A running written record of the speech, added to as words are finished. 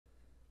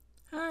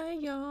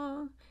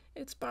y'all,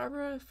 it's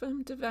Barbara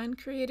from Divine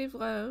Creative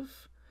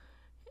Love,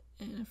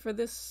 and for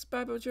this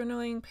Bible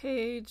journaling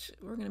page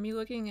we're going to be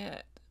looking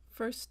at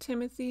 1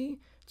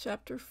 Timothy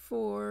chapter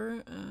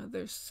 4.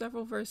 There's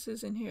several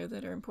verses in here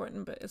that are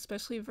important, but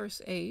especially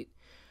verse 8.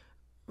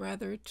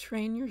 Rather,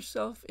 train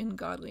yourself in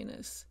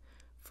godliness,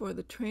 for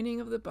the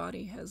training of the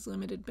body has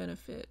limited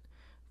benefit,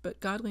 but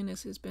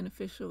godliness is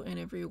beneficial in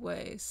every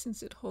way,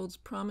 since it holds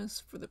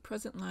promise for the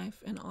present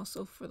life and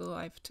also for the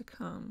life to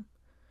come.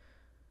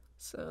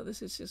 So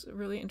this is just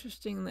really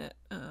interesting that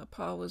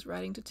Paul was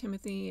writing to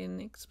Timothy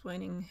and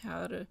explaining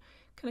how to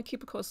kind of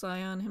keep a close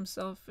eye on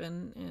himself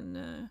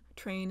and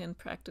train and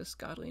practice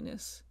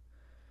godliness.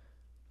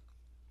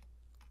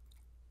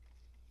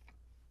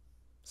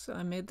 So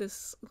I made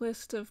this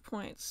list of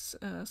points,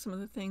 some of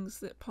the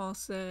things that Paul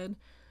said,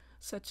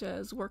 such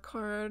as work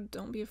hard,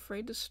 don't be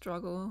afraid to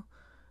struggle,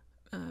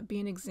 be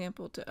an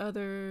example to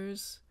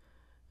others,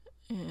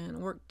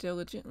 and work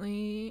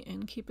diligently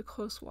and keep a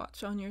close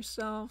watch on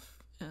yourself.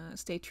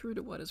 Stay true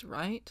to what is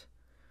right.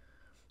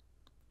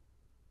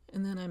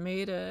 And then I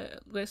made a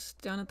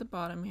list down at the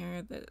bottom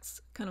here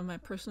that's kind of my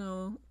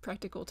personal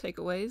practical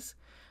takeaways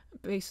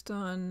based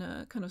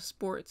on kind of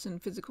sports and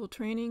physical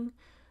training.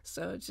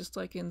 So just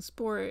like in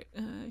sport,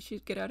 you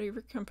should get out of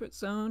your comfort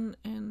zone,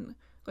 and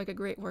like a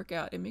great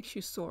workout, it makes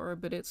you sore,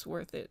 but it's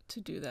worth it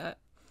to do that.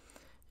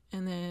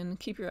 And then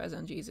keep your eyes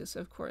on Jesus,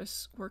 of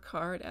course. Work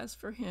hard as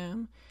for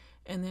him.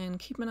 And then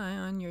keep an eye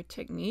on your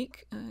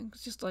technique,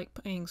 just like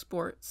playing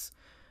sports.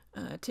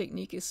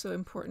 Technique is so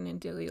important in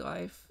daily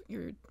life.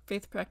 Your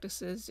faith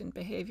practices and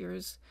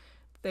behaviors,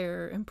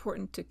 they're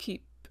important to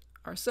keep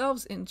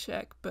ourselves in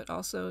check, but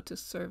also to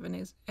serve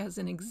as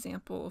an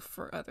example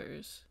for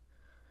others.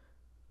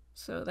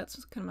 So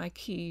that's kind of my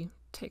key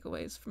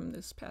takeaways from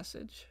this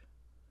passage.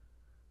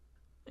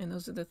 And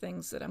those are the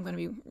things that I'm going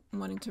to be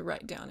wanting to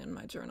write down in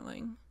my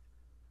journaling.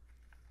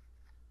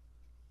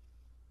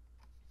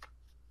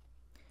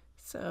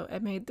 So I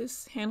made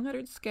this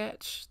hand-lettered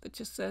sketch that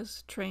just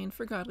says train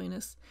for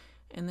godliness,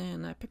 and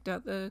then I picked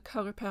out the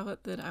color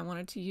palette that I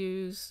wanted to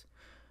use.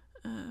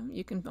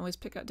 You can always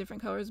pick out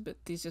different colors, but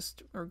these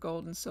just are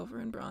gold and silver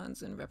and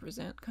bronze and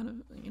represent kind of,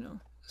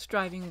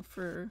 striving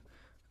for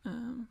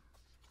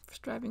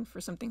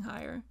something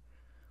higher.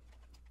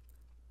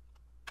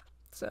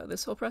 So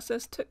this whole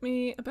process took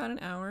me about an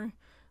hour,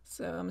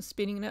 so I'm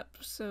speeding it up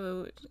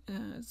so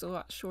it's a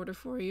lot shorter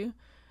for you.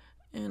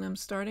 And I'm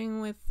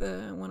starting with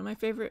one of my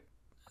favorite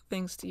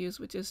things to use,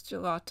 which is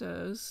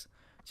gelatos,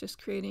 just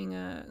creating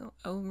a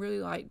really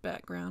light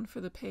background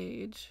for the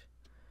page.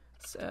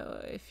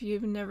 So if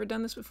you've never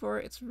done this before,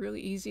 it's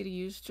really easy to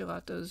use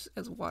gelatos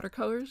as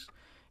watercolors.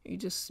 You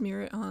just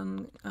smear it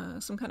on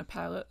some kind of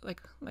palette,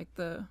 like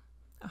a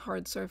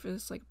hard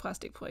surface, like a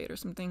plastic plate or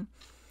something,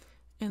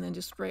 and then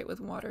just spray it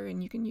with water,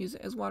 and you can use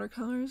it as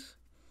watercolors.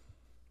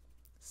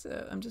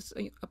 So I'm just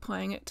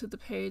applying it to the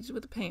page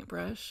with a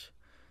paintbrush.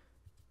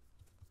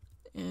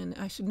 And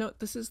I should note,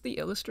 this is the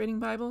Illustrating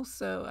Bible,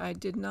 so I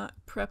did not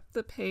prep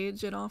the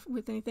page at all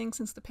with anything,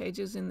 since the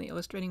pages in the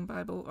Illustrating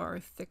Bible are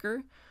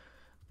thicker.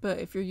 But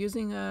if you're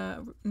using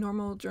a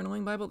normal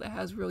journaling Bible that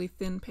has really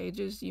thin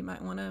pages, you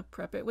might want to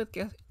prep it with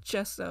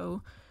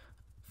gesso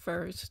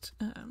first.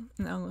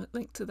 And I'll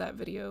link to that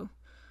video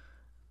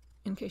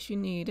in case you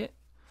need it.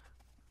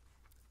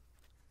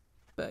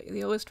 But the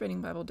Illustrating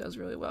Bible does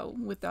really well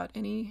without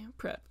any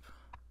prep.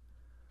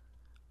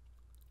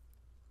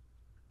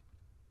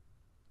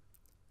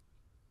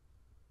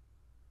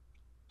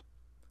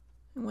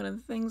 And one of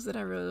the things that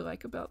I really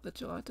like about the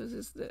gelatos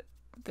is that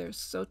they're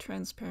so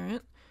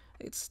transparent.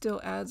 It still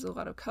adds a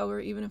lot of color,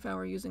 even if I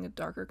were using a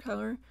darker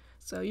color.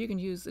 So you can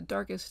use the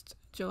darkest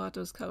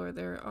gelatos color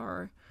there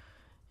are,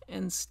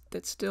 and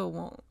that still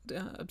won't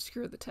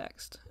obscure the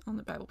text on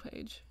the Bible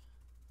page.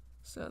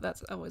 So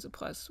that's always a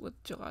plus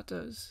with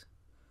gelatos.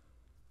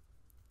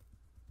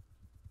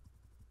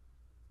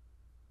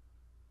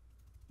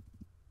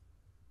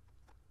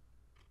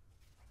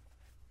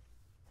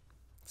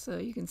 So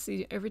you can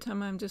see every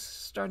time I'm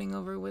just starting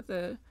over with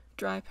a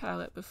dry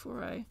palette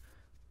before I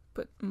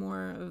put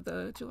more of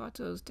the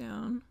gelatos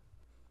down.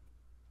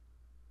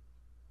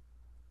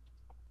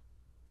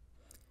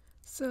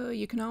 So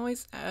you can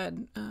always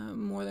add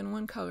more than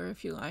one color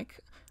if you like.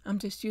 I'm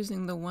just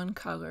using the one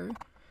color,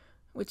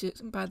 which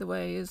is, by the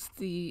way, is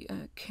the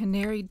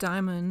Canary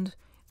Diamond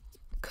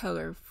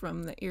color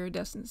from the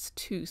Iridescence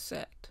 2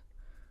 set.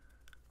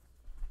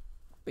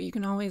 But you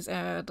can always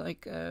add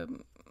like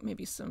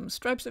maybe some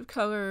stripes of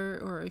color,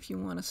 or if you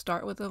want to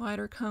start with a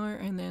lighter color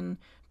and then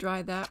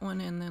dry that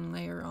one and then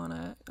layer on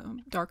a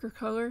darker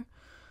color,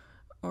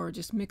 or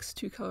just mix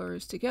two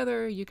colors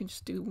together. You can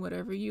just do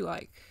whatever you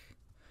like.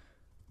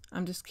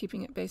 I'm just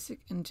keeping it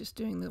basic and just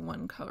doing the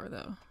one color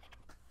though.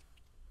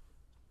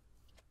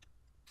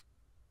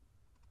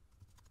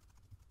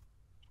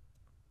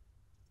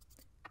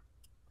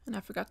 And I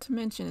forgot to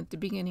mention at the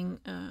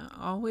beginning,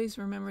 always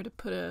remember to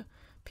put a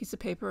piece of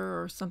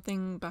paper or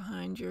something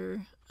behind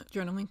your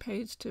journaling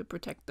page to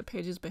protect the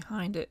pages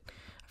behind it.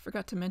 I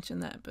forgot to mention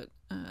that, but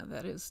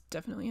that is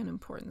definitely an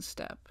important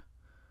step.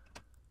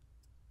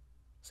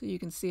 So you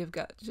can see I've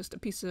got just a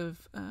piece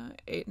of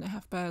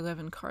 8.5 by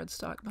 11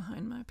 cardstock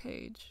behind my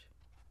page.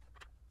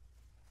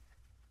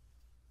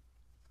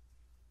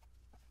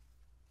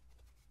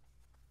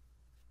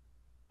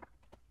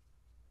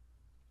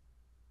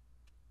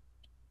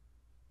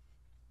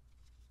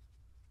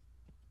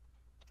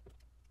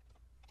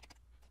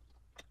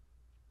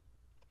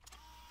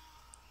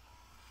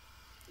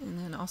 And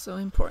then also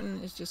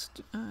important is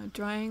just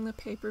drying the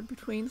paper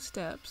between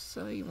steps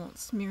so you won't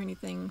smear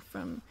anything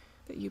from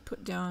that you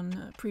put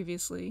down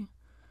previously.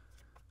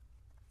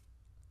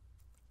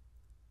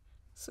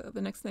 So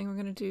the next thing we're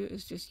going to do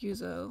is just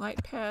use a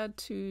light pad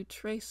to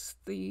trace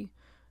the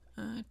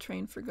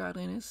Train for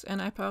Godliness.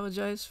 And I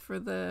apologize for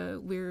the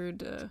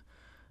weird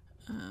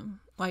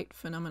light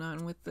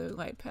phenomenon with the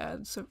light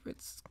pad. So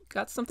it's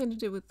got something to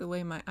do with the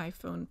way my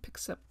iPhone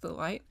picks up the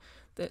light,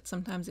 that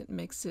sometimes it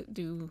makes it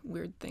do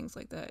weird things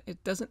like that.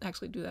 It doesn't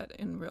actually do that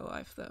in real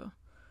life though.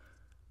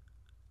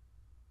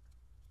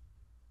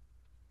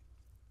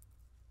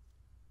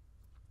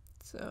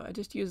 So I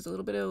just used a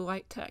little bit of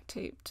light tack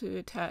tape to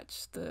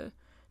attach the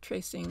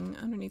tracing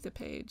underneath the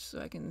page so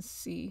I can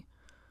see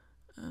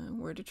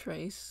where to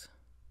trace.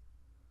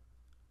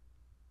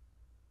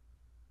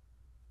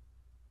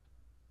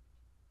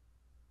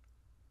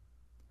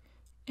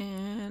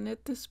 And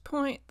at this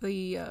point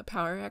the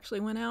power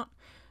actually went out,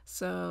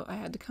 so I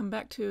had to come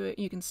back to it.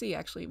 You can see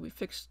actually we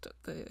fixed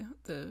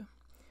the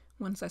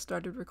once I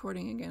started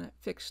recording again, it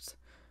fixed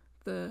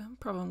the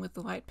problem with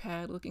the light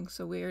pad looking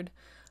so weird.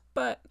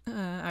 But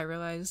I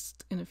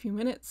realized in a few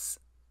minutes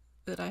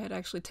that I had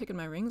actually taken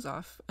my rings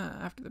off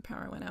after the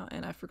power went out,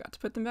 and I forgot to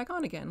put them back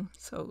on again.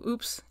 So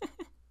oops.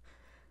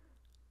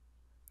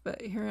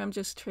 But here I'm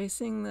just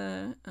tracing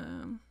the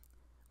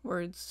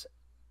words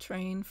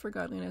Train for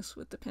Godliness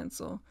with the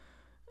pencil.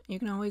 You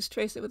can always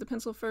trace it with a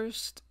pencil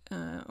first,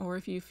 or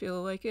if you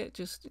feel like it,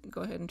 just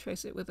go ahead and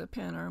trace it with a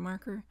pen or a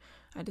marker.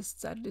 I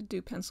decided to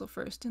do pencil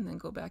first and then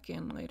go back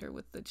in later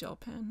with the gel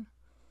pen.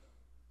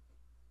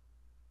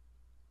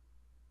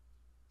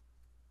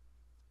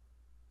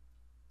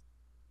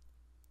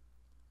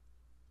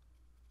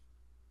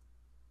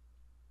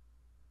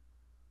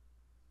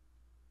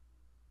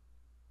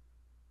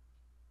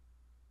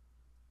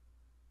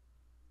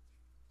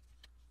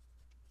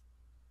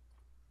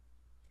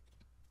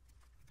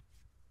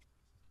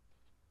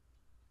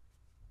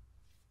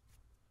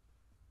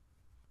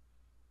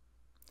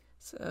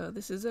 So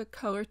this is a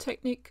Color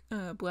Technique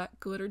black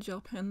glitter gel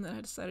pen that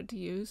I decided to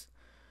use.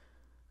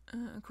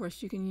 Of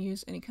course, you can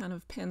use any kind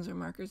of pens or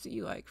markers that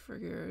you like for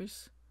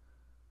yours.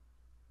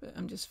 But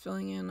I'm just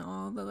filling in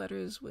all the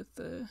letters with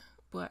the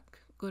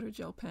black glitter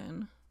gel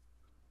pen.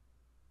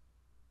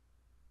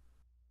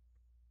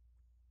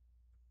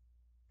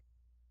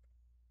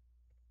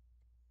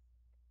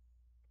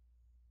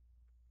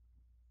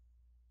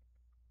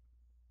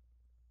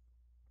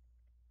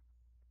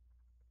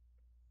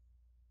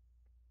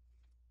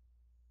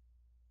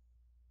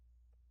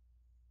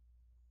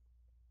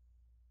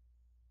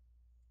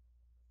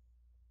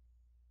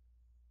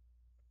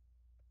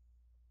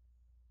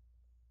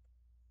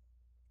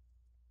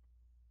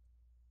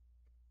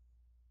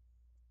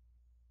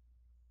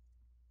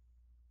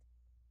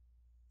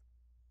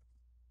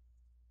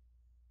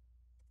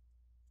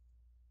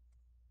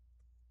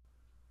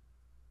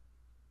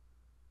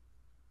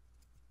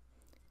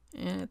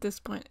 And at this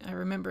point, I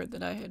remembered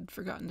that I had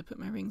forgotten to put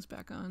my rings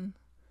back on.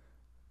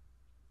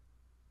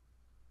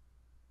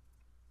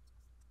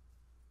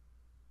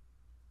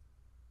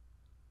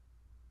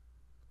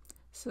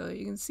 So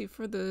you can see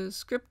for the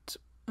script,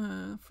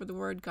 for the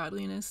word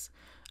godliness,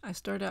 I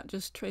start out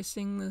just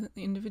tracing the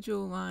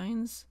individual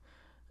lines,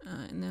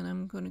 and then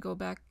I'm going to go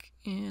back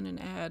in and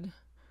add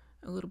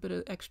a little bit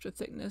of extra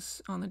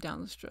thickness on the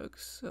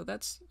downstrokes. So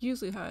that's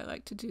usually how I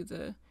like to do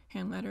the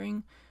hand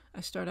lettering. I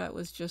start out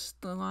with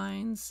just the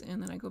lines,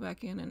 and then I go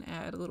back in and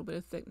add a little bit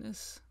of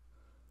thickness.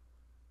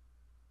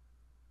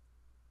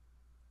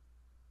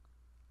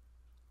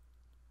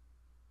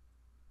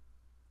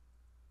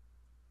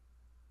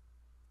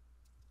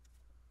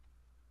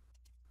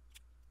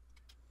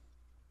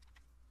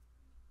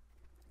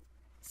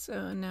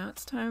 So now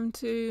it's time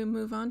to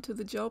move on to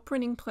the gel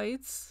printing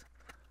plates.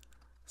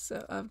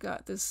 So I've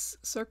got this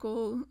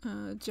circle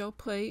gel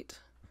plate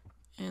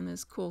and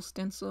this cool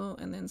stencil,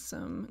 and then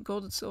some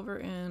gold, silver,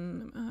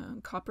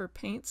 and copper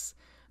paints.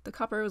 The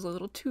copper was a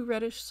little too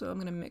reddish, so I'm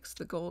going to mix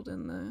the gold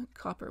and the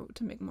copper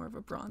to make more of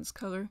a bronze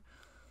color.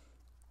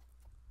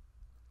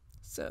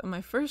 So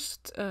my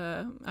first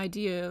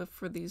idea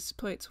for these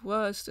plates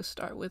was to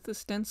start with the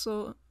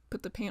stencil,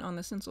 put the paint on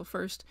the stencil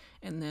first,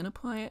 and then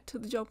apply it to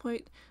the gel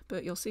plate,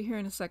 but you'll see here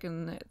in a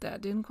second that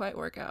that didn't quite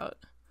work out.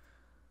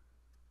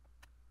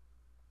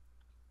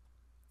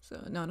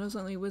 So not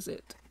only was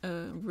it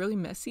really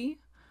messy,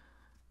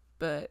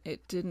 but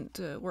it didn't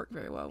work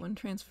very well when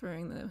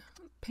transferring the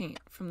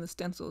paint from the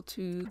stencil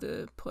to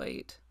the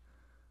plate.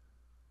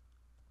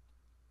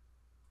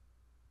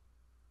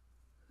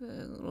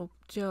 The little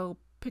gel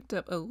picked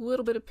up a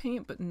little bit of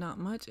paint, but not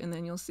much, and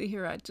then you'll see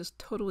here I just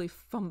totally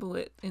fumble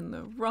it in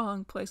the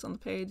wrong place on the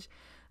page.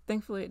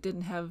 Thankfully, it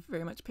didn't have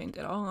very much paint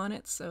at all on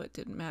it, so it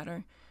didn't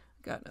matter.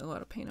 Got a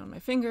lot of paint on my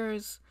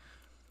fingers.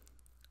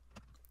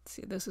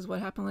 See, this is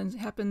what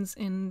happens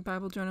in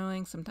Bible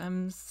journaling.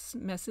 Sometimes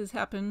messes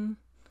happen.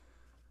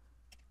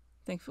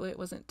 Thankfully, it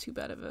wasn't too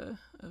bad of a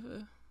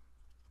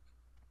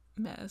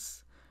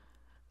mess.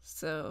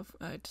 So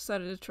I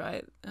decided to try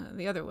it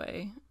the other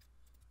way,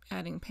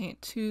 adding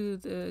paint to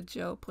the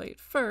gel plate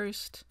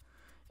first,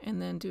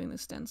 and then doing the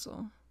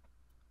stencil.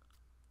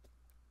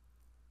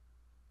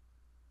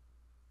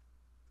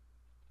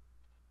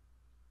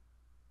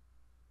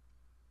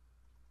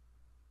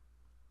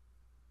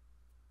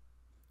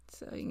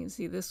 So you can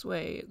see this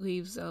way it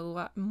leaves a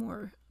lot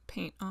more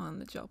paint on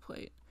the gel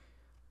plate,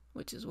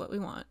 which is what we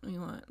want. We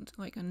want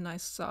like a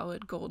nice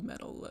solid gold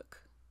metal look.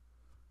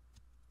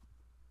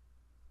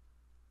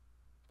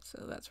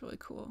 So that's really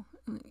cool.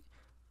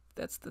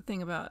 That's the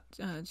thing about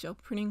gel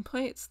printing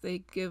plates. They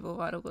give a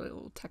lot of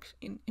little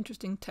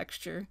interesting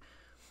texture.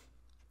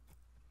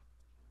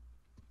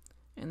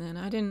 And then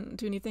I didn't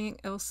do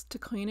anything else to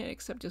clean it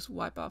except just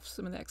wipe off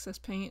some of the excess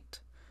paint.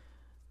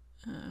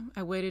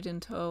 I waited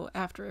until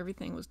after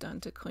everything was done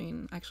to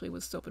clean, actually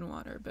with soap and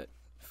water, but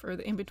for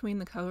the in between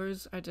the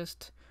colors, I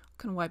just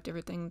kind of wiped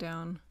everything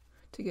down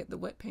to get the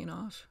wet paint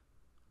off.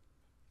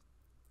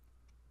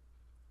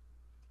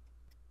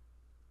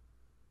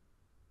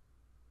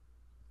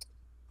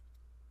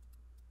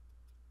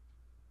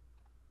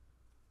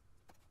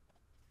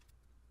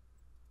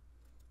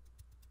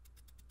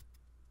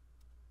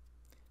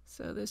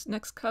 So this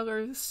next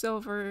color,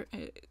 silver,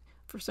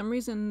 for some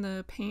reason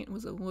the paint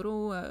was a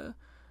little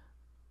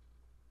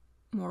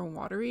more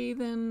watery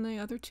than the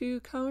other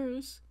two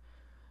colors.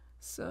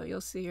 So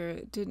you'll see here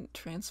it didn't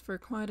transfer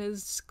quite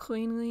as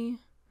cleanly.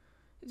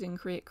 It didn't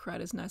create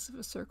quite as nice of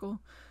a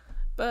circle.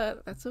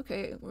 But that's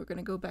okay. We're going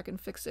to go back and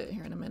fix it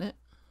here in a minute.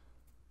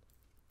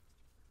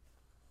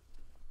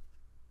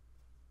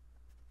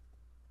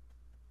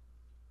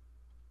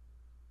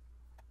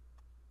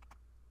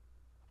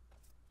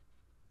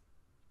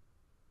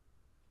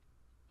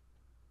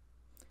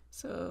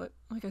 So,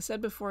 like I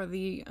said before,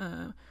 the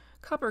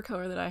copper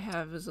color that I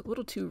have is a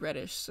little too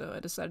reddish, so I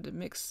decided to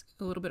mix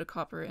a little bit of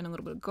copper and a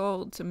little bit of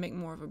gold to make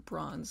more of a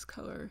bronze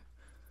color.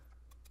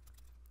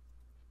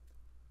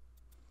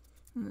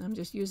 And I'm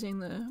just using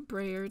the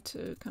brayer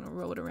to kind of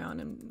roll it around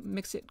and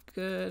mix it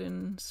good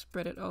and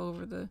spread it all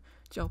over the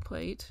gel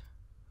plate.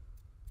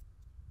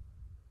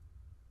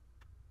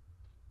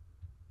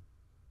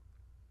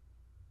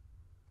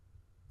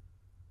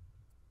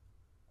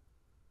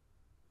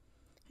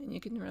 And you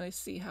can really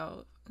see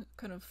how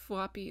kind of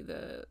floppy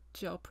the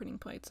gel printing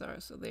plates are.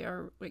 So they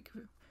are like,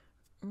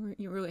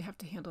 you really have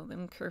to handle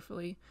them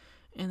carefully.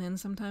 And then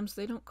sometimes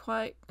they don't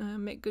quite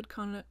make good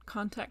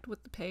contact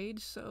with the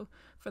page. So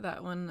for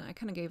that one, I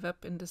kind of gave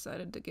up and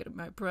decided to get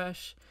my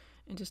brush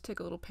and just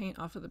take a little paint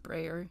off of the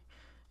brayer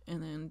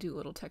and then do a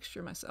little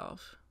texture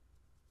myself.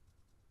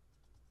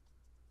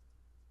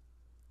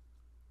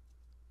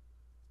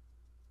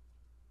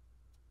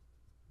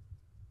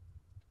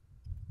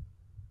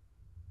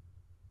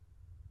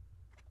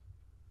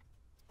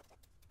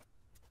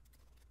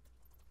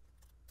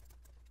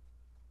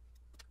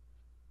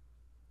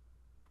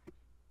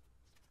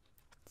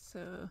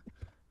 So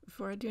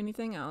before I do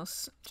anything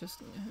else,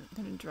 just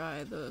going to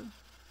dry the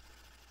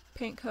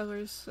paint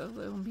colors so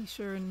they'll be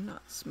sure and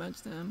not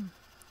smudge them.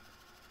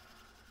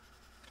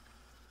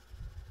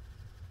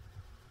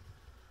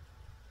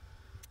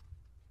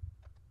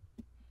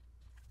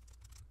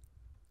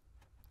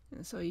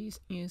 And so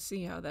you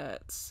see how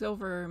that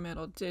silver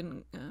metal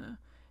didn't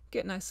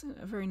get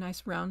a very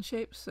nice round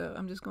shape. So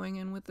I'm just going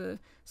in with the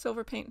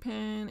silver paint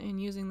pen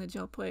and using the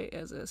gel plate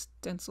as a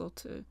stencil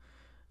to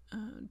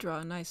draw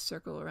a nice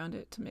circle around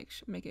it to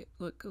make it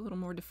look a little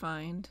more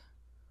defined.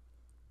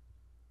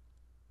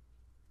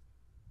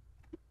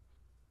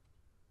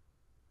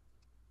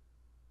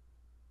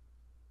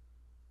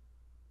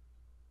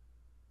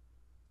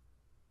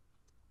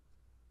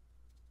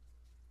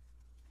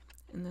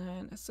 And then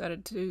I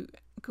decided to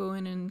go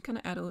in and kind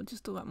of add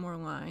just a lot more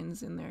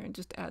lines in there and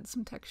just add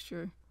some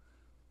texture.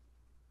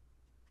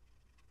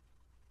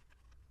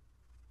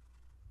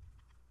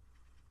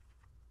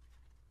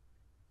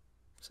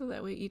 So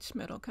that way each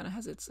metal kind of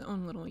has its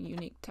own little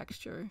unique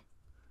texture.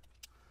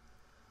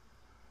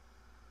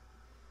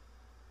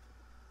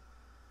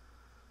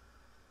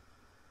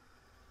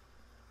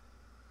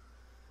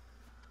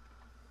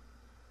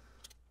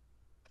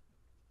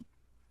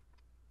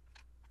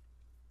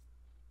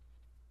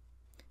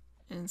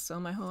 And so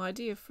my whole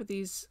idea for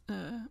these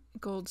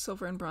gold,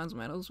 silver, and bronze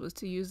medals was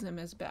to use them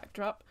as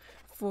backdrop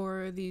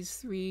for these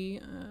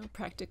three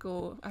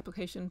practical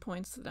application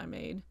points that I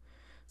made.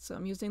 So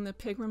I'm using the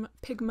Pigma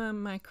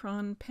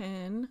Micron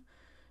pen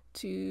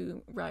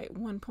to write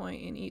 1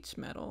 point in each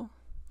medal.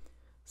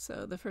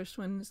 So the first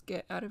one is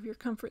get out of your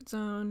comfort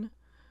zone.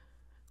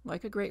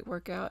 Like a great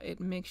workout, it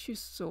makes you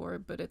sore,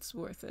 but it's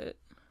worth it.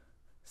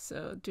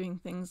 So doing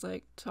things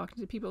like talking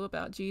to people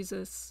about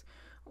Jesus,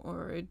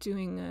 or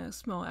doing a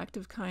small act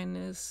of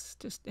kindness,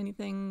 just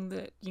anything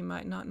that you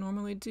might not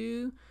normally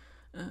do,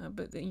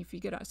 But then if you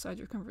get outside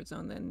your comfort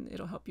zone, then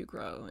it'll help you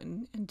grow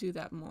and do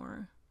that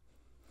more.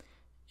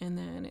 And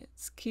then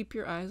it's keep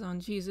your eyes on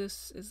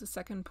Jesus is the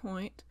second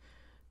point.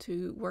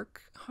 To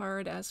work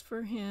hard as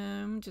for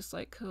him, just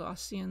like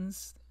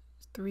Colossians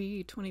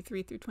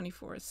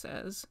 3:23-24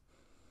 says.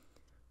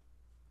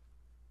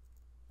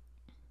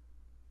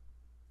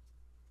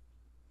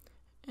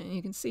 And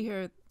you can see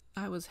here,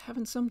 I was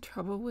having some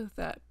trouble with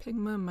that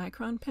Pigma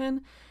Micron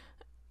pen.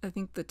 I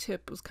think the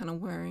tip was kind of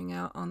wearing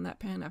out on that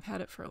pen. I've had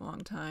it for a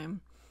long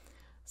time.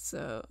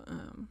 So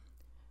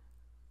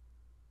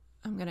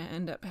I'm going to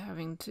end up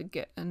having to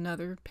get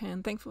another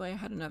pen. Thankfully, I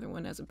had another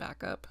one as a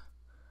backup.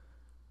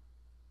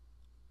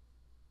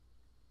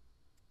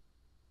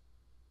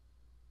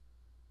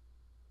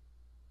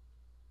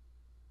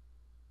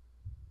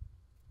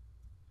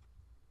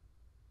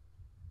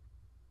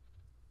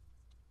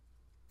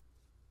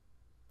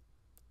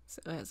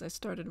 So as I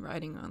started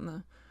writing on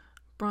the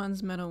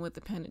bronze medal with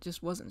the pen, it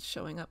just wasn't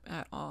showing up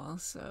at all.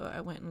 So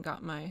I went and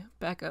got my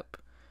backup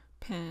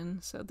pen.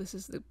 So this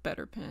is the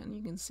better pen.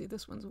 You can see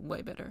this one's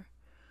way better.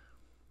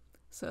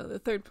 So the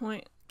third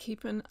point,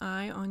 keep an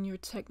eye on your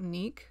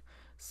technique.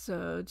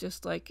 So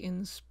just like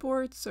in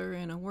sports or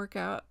in a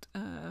workout,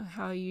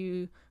 how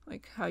you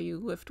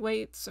lift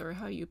weights or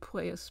how you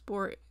play a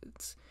sport,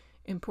 it's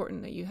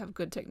important that you have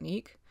good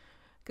technique,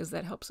 because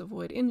that helps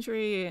avoid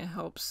injury. It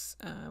helps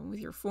with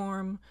your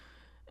form,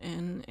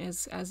 and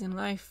as in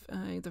life,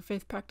 the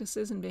faith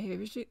practices and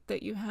behaviors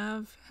that you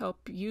have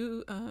help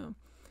you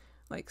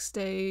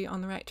stay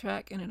on the right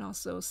track, and it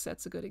also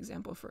sets a good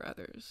example for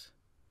others.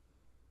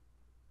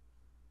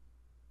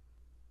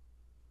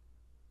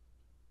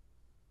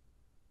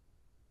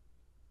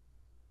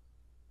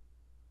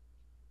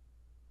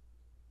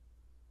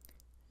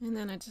 And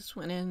then I just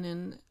went in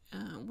and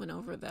went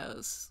over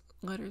those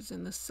letters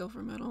in the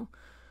silver medal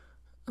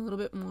a little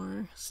bit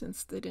more,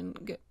 since they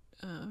didn't get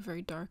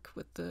very dark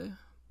with the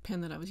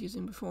pen that I was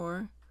using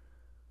before.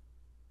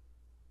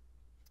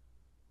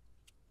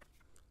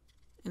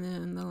 And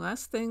then the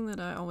last thing that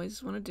I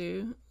always want to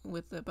do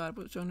with the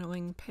Bible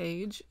journaling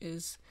page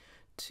is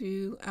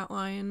to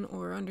outline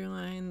or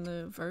underline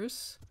the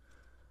verse.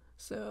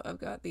 So I've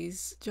got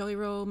these Jelly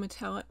Roll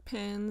metallic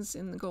pens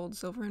in the gold,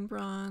 silver, and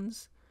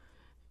bronze.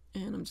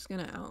 And I'm just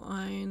going to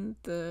outline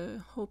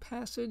the whole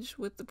passage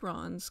with the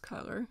bronze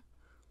color.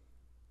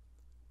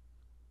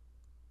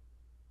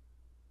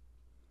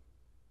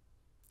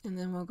 And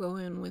then we'll go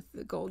in with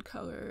the gold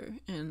color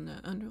and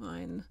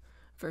underline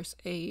verse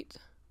 8.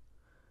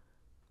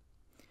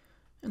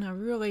 And I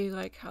really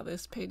like how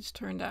this page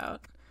turned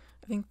out.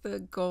 I think the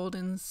gold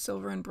and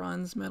silver and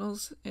bronze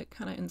medals, it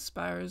kind of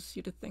inspires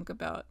you to think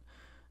about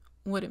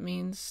what it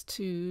means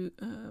to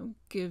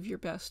give your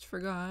best for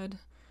God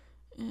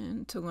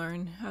and to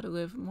learn how to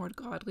live a more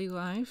godly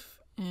life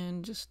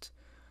and just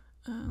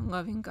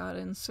loving God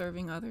and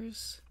serving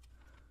others.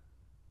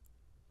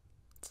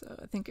 So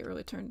I think it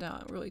really turned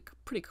out really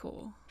pretty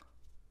cool.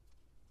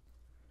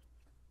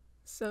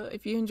 So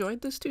if you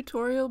enjoyed this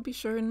tutorial, be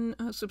sure and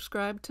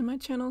subscribe to my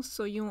channel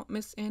so you won't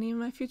miss any of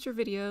my future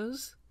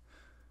videos.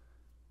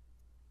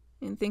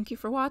 And thank you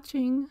for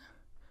watching.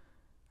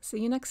 See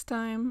you next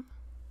time.